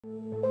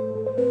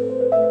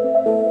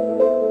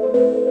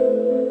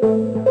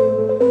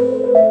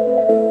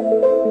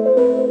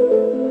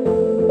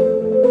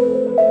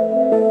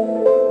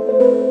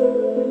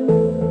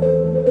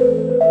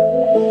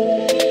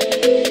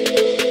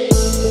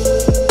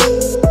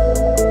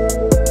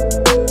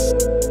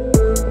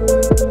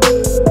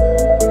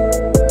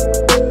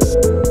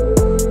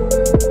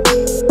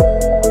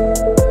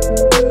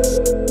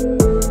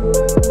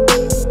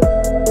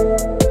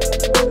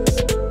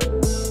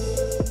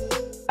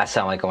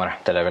Assalamualaikum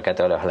warahmatullahi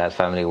wabarakatuh, Halal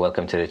family.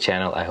 Welcome to the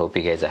channel. I hope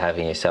you guys are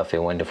having yourself a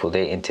wonderful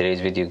day. In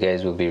today's video,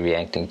 guys, we'll be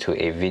reacting to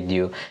a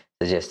video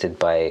suggested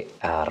by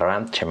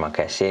Ram. Terima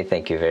kasih.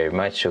 Thank you very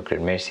much.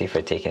 Shukran merci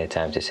for taking the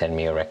time to send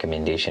me a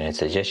recommendation and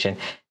suggestion.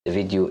 The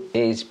video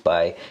is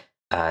by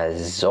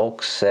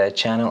Zolk's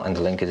channel, and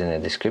the link is in the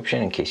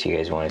description in case you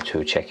guys wanted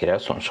to check it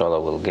out. So inshallah,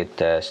 we'll get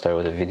started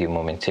with the video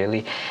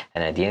momentarily,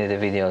 and at the end of the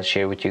video I'll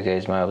share with you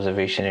guys my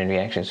observation and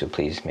reaction, so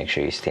please make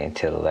sure you stay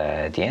until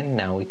the end.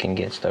 Now we can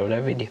get started with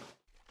our video.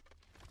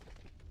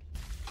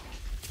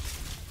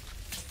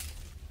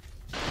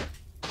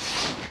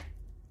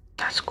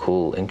 That's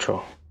cool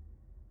intro.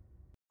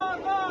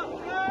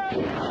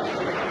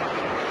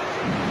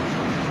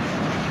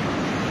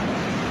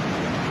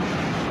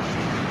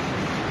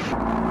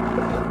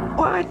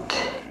 What?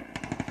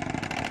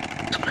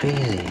 It's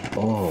crazy.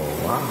 Oh,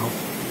 wow.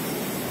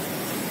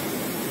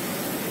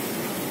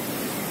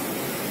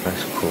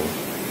 That's cool.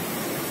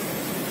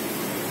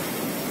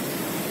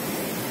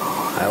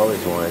 Oh, I always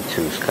wanted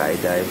to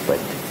skydive, but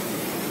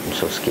I'm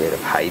so scared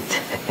of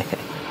height.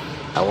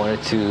 I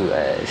wanted to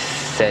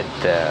set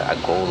a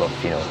goal of,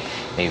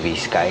 maybe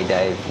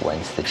skydive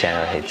once the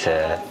channel hits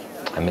a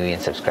million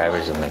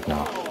subscribers. I'm like,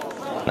 no,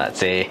 not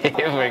say,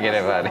 forget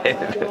about it.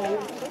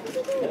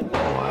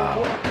 Oh,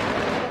 wow.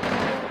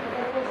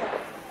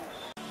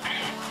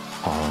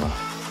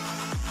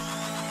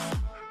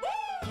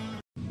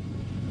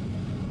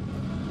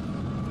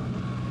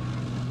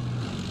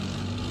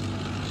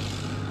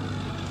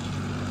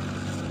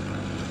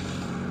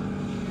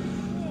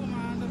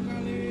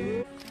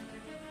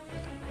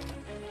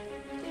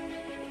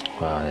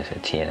 Wow, there's a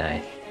TNI.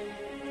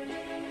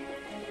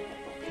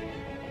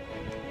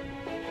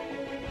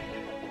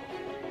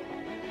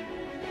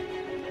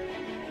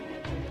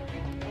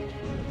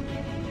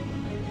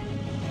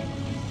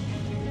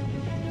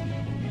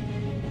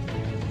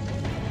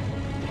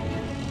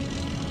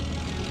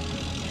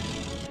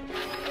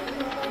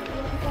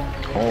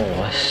 Oh,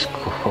 that's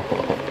cool.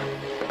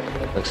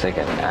 Looks like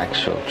an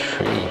actual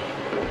tree.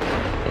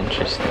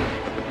 Interesting.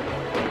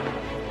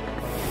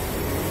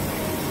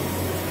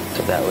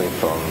 So that way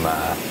from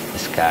the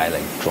sky,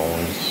 like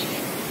drones,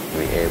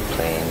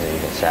 airplanes, or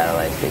even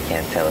satellites, they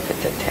can't tell if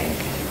it's a tank,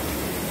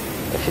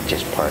 if it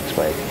just parks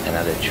by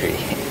another tree.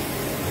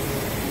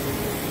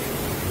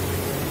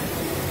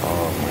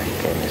 Oh my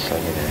goodness, look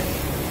at that.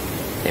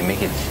 They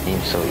make it seem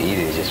so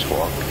easy to just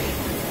walk.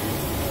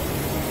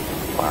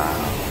 Wow.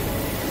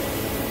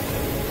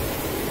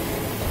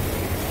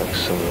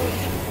 Looks so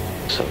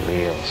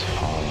surreal.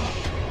 Oh.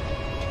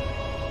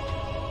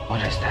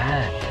 What is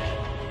that?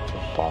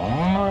 A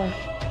bomb? Or?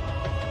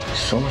 There's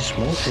so much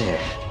smoke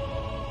there.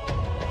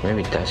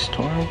 Maybe dust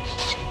storm?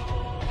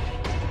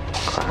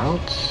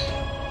 Clouds?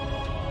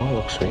 Oh,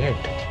 looks weird.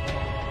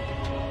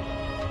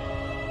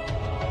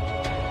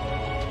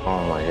 Oh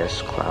my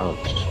gosh,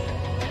 clouds.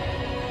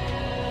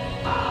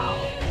 Wow.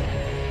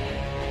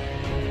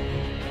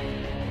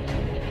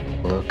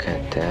 Look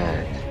at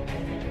that.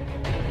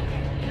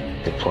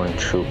 Deploying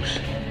troops.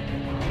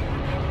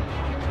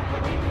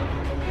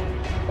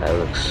 That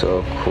looks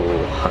so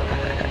cool.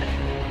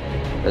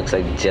 Looks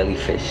like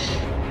jellyfish.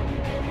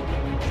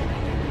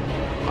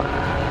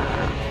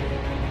 Wow.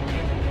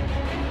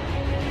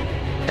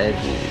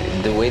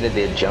 And the way that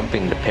they're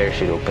jumping, the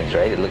parachute opens,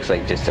 right? It looks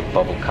like just a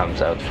bubble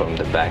comes out from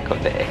the back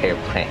of the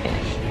airplane.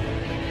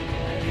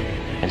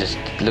 It just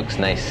looks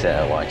nice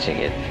watching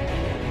it.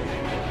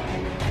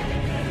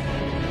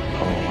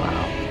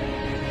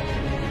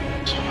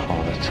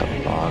 A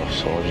lot of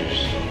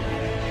soldiers.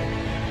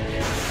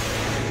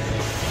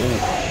 Ooh.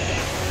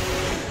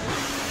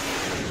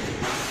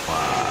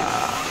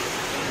 Wow.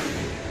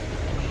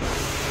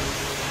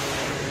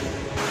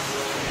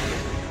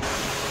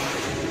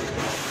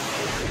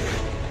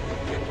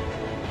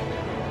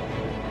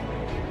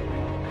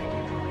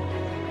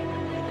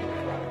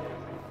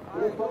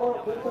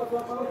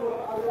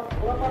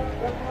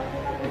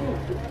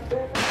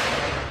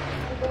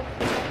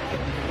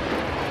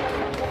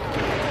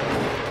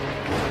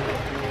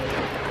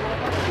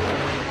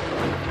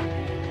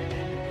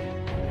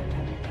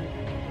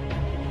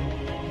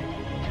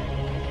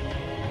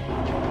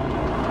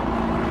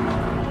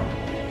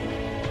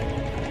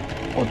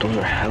 Oh, those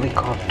are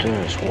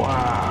helicopters.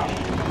 Wow.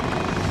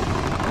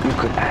 You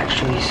could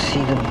actually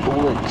see the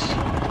bullets.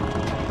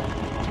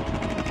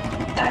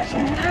 That's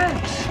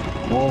nuts.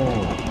 Whoa.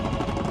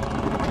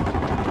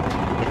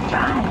 It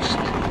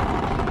bounced.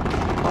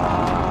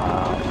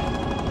 Wow.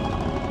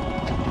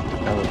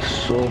 That looks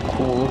so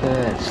cool. Look at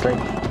that. It's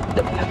like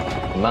the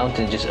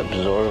mountain just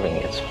absorbing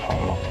its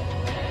palm.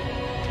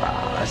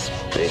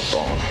 split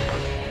bomb.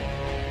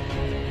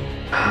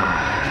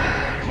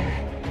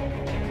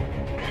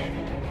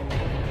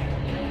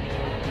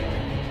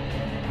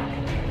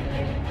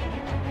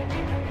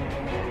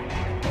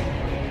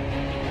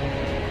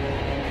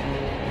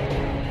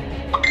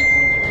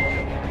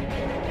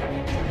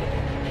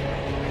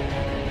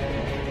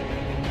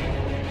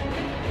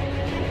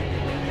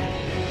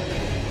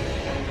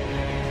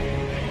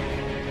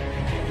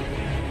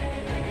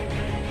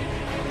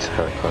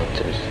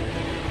 Helicopters.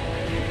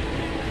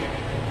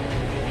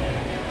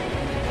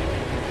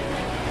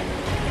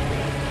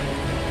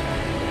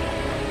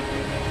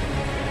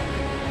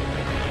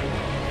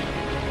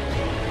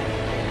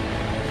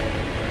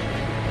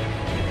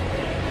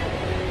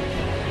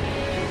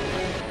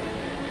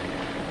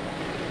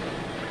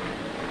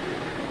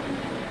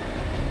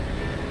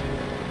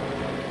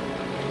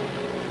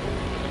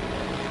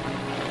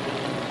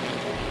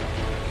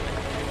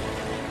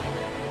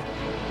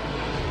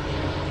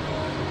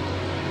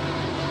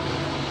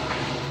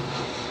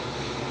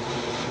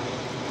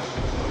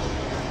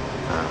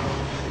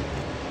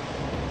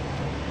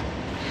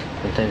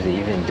 Sometimes they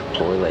even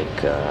deploy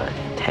like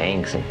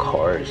tanks and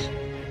cars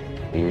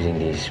using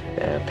these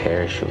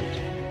parachutes.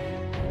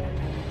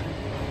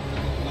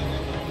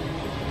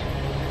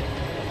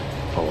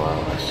 Oh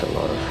wow, that's a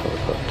lot of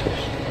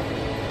helicopters.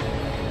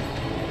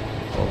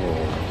 Oh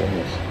my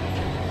goodness.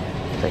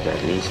 It's like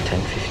at least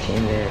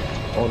 10-15 there.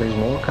 Oh, there's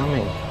more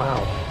coming.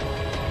 Wow.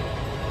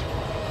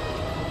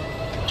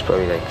 It's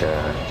probably like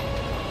a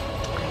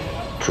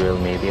drill,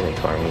 maybe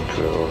like army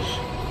drills.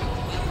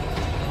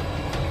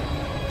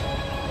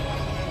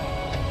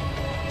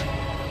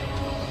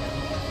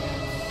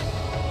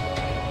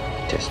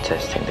 Just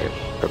testing their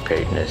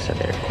preparedness and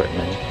their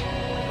equipment.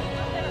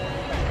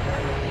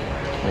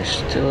 They're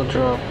still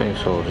dropping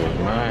soldiers,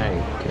 my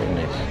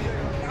goodness.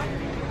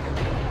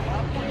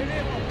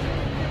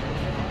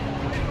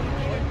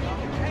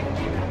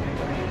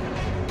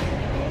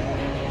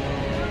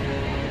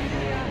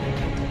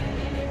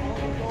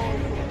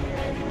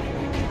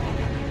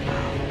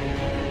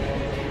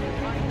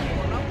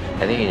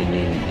 I think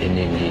in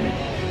Indian,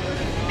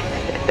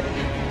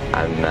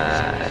 I'm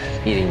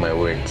eating my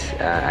words.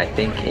 I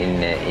think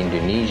in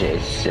Indonesia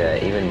it's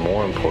even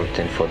more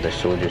important for the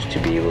soldiers to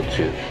be able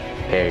to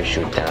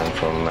parachute down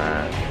from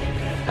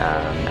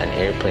an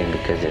airplane,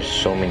 because there's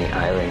so many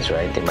islands,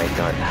 right? They might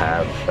not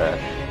have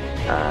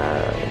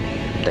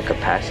the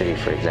capacity,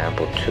 for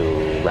example, to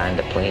land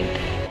a plane,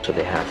 so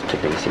they have to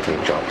basically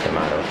drop them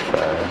out of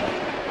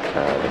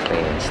the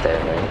plane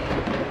instead, right?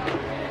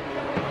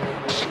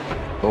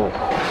 Oh.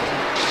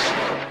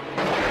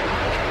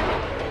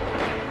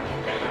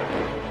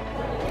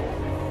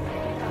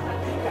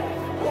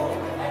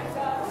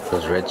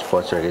 Those red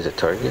spots are a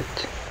target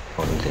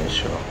on the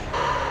show.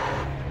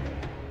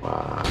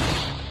 Wow.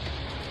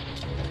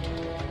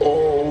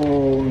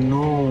 Oh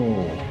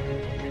no.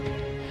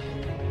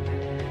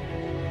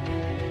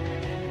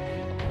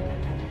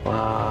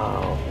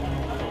 Wow.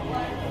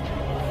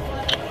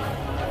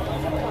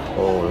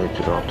 Oh,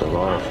 they dropped a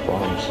lot of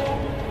bombs.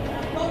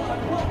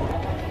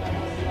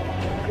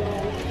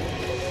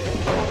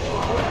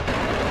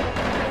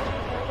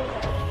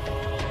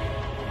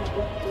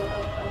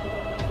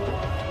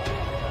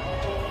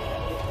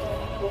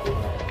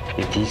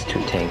 These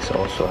two tanks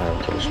also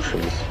have those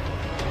trees.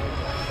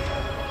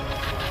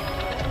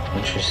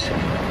 Interesting.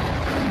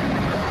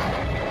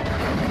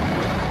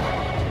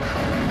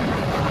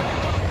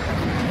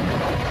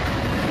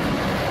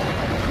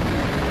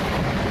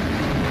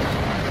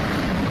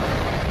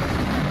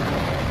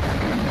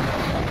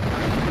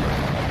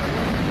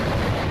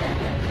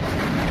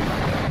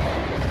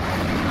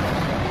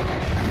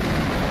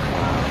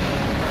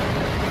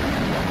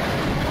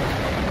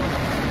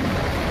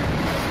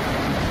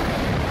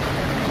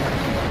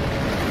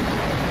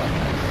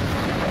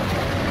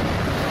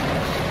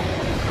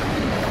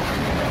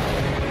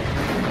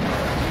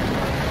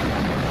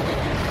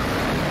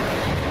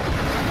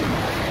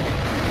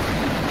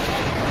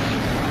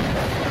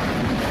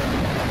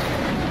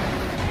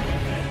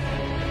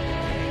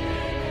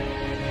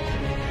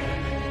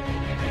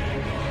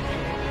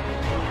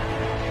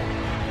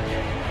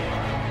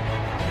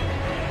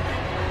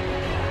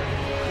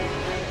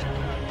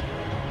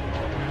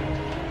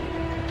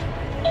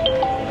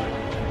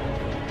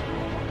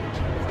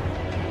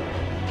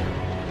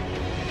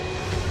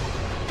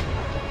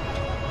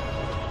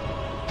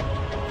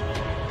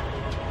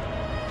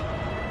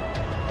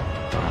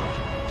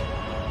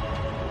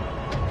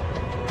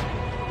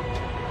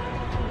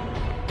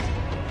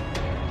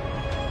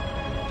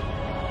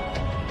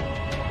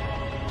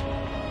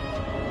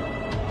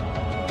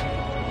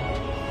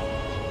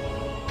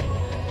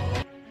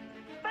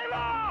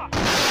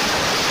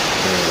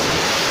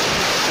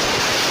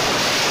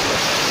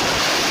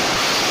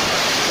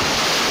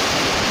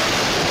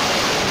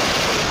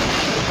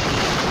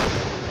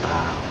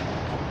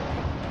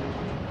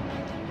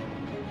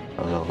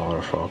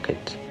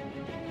 Rockets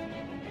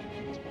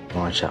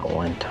launch at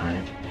one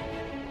time.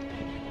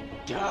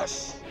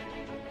 Yes.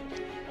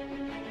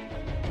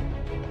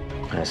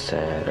 as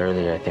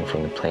earlier, I think,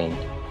 from the plane,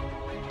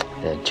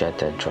 the jet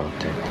that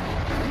dropped it.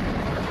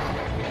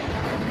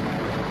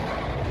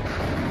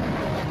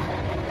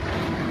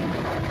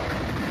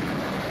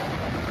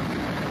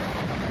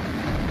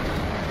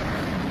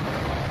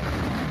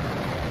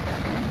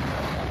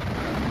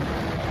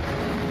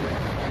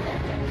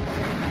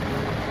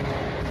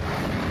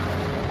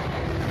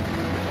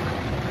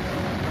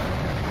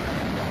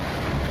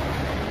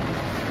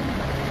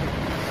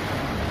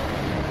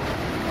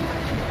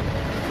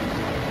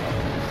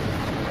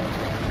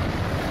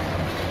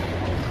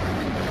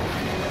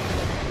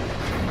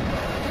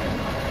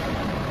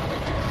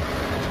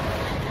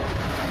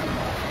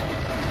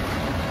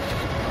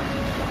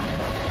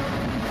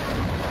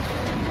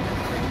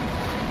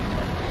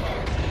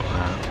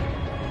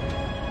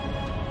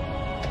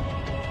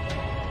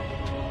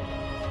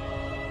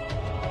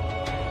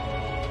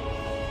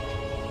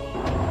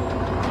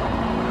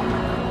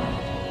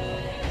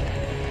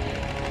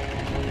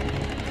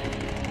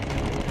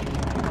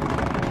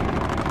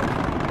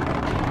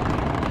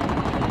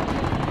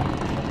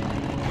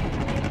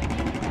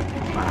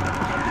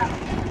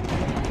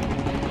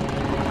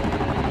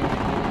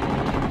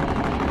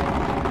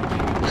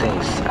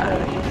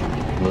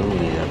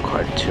 Movie or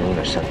cartoon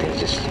or something. It's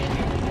just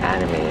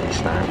animated.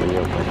 It's not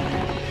real, but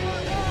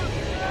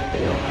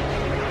real.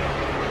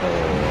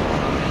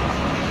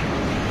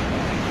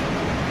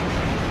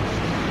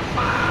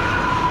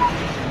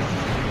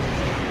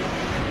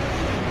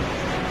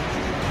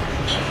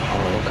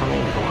 Oh, look how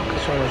many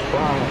rockets are as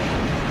well.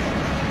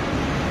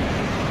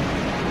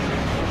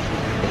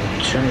 They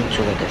turn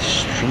into like a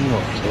stream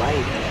of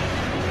light.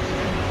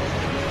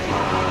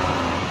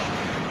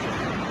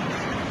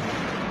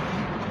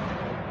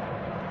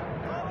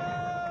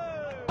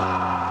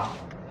 Wow.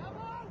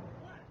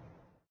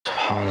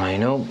 I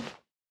know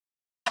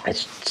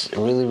it's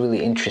really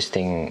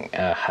interesting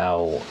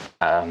how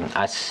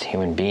us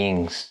human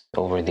beings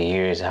over the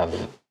years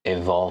have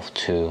evolved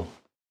to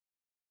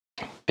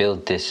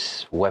build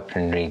this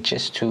weaponry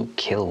just to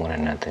kill one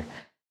another.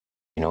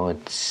 You know,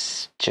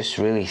 it's just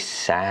really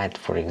sad,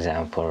 for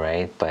example,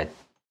 right? But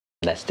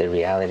that's the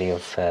reality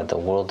of the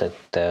world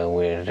that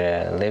we're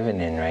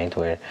living in, right?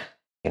 Where,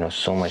 you know,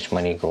 so much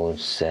money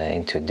goes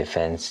into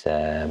defense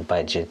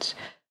budgets.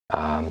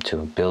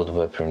 To build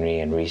weaponry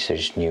and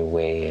research new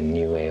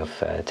way of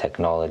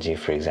technology,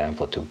 for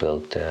example, to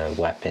build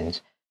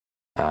weapons,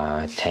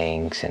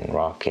 tanks and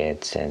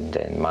rockets and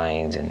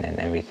mines and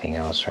everything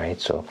else,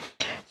 right? So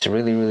it's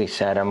really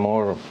sad. I'm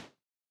more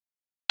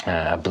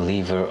a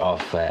believer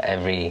of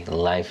every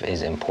life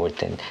is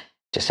important.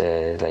 Just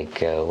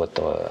like what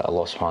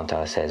Allah subhanahu wa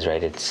ta'ala says,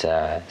 right? It's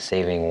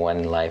saving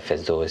one life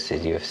as though as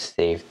you have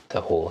saved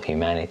the whole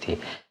humanity.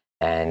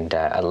 And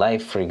a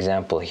life, for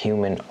example,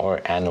 human or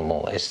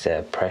animal, is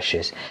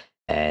precious.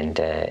 And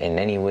in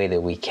any way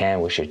that we can,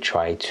 we should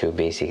try to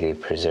basically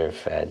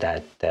preserve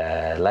that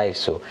life.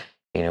 So,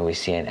 you know, we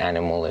see an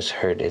animal is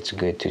hurt, it's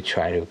good to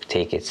try to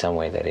take it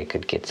somewhere that it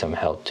could get some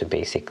help to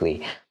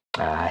basically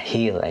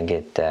heal and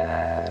get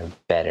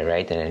better,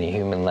 right? And a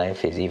human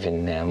life is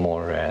even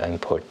more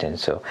important.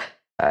 So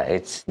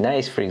it's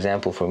nice, for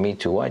example, for me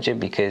to watch it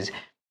because,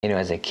 you know,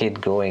 as a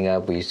kid growing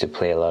up, we used to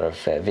play a lot of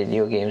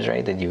video games,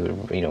 right? That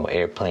you know,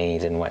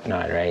 airplanes and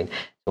whatnot, right?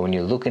 So when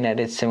you're looking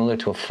at it, similar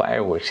to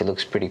fireworks, it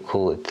looks pretty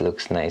cool. It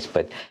looks nice.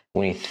 But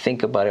when you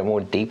think about it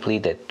more deeply,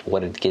 that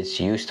what it gets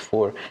used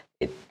for,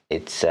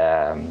 it's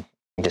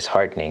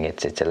disheartening.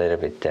 It's a little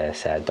bit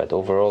sad. But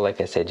overall,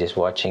 like I said, just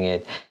watching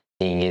it,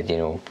 seeing it, you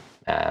know,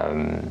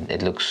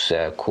 it looks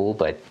cool.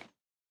 But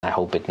I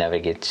hope it never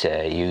gets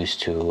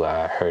used to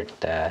hurt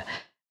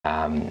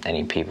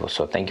any people.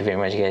 So thank you very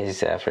much,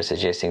 guys, for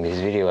suggesting this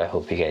video. I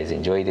hope you guys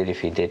enjoyed it.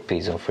 If you did,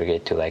 please don't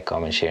forget to like,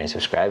 comment, share, and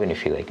subscribe. And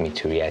if you'd like me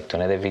to react to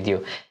another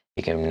video,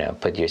 you can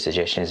put your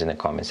suggestions in the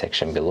comment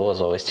section below. As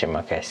always,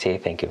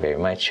 thank you very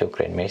much.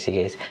 Shukran, merci,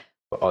 guys,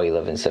 for all your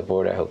love and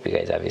support. I hope you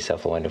guys have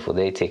yourself a wonderful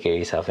day. Take care of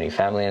yourself and your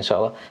family,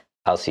 inshallah.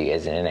 I'll see you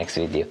guys in the next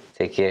video.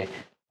 Take care.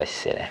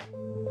 Wassalam.